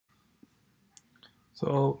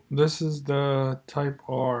So this is the Type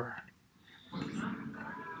R.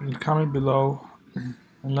 Comment below and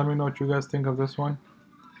let me know what you guys think of this one.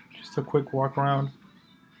 Just a quick walk around.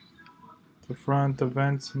 The front, the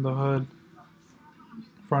vents, and the hood.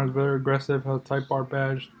 Front is very aggressive, has a Type R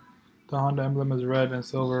badge. The Honda emblem is red and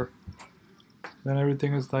silver. Then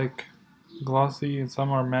everything is like glossy and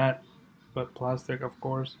some are matte, but plastic of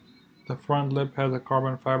course. The front lip has a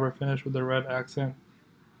carbon fiber finish with a red accent.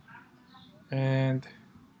 And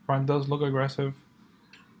front does look aggressive.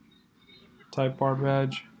 Type R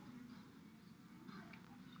badge.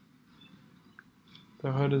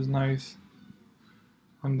 The hood is nice.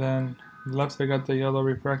 And then the left side got the yellow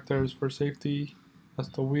reflectors for safety. That's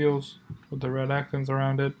the wheels with the red accents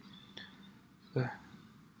around it. The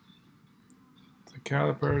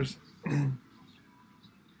calipers. Then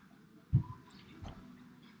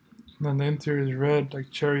the interior is red,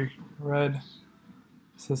 like cherry red.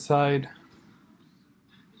 It's the side.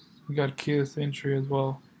 We got keyless entry as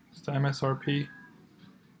well. It's the MSRP.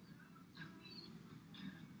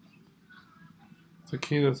 It's a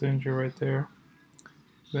keyless entry right there.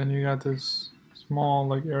 Then you got this small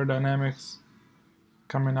like aerodynamics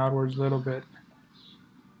coming outwards a little bit.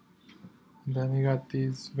 And then you got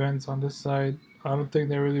these vents on this side. I don't think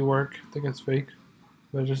they really work. I think it's fake.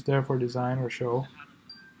 They're just there for design or show.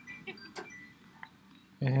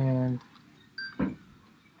 And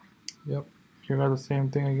yep, you got the same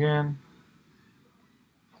thing again.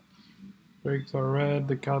 Brakes are red,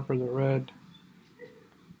 the calipers are red.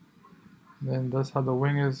 And then that's how the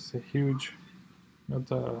wing is, huge. Got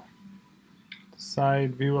the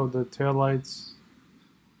side view of the tail lights.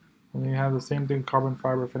 And you have the same thing, carbon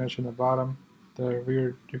fiber finish in the bottom, the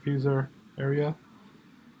rear diffuser area.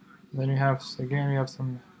 And then you have, again, you have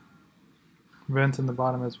some vents in the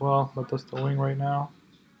bottom as well, but that's the wing right now.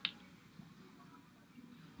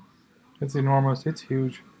 It's enormous, it's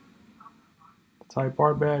huge. Type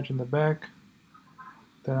R badge in the back.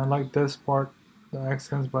 Then I like this part, the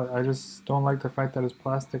accents, but I just don't like the fact that it's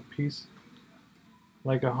plastic piece.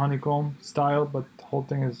 Like a honeycomb style, but the whole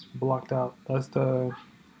thing is blocked out. That's the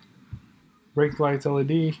brake lights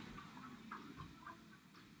LED.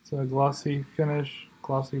 It's a glossy finish,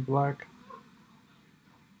 glossy black.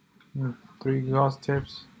 3 exhaust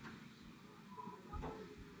tips.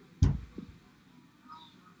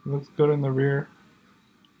 Looks good in the rear,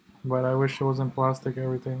 but I wish it wasn't plastic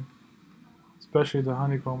everything, especially the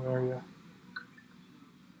honeycomb area.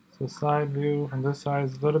 So side view, and this side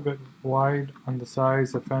is a little bit wide on the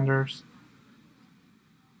sides, the fenders.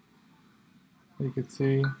 You can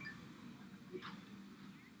see.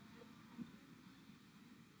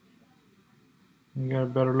 You got a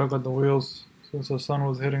better look at the wheels since the sun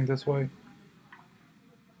was hitting this way.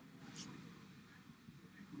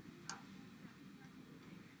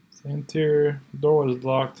 The interior door is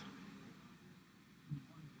locked.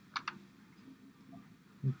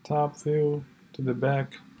 From top view to the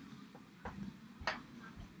back.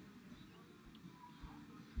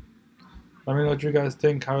 Let me know what you guys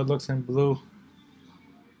think, how it looks in blue.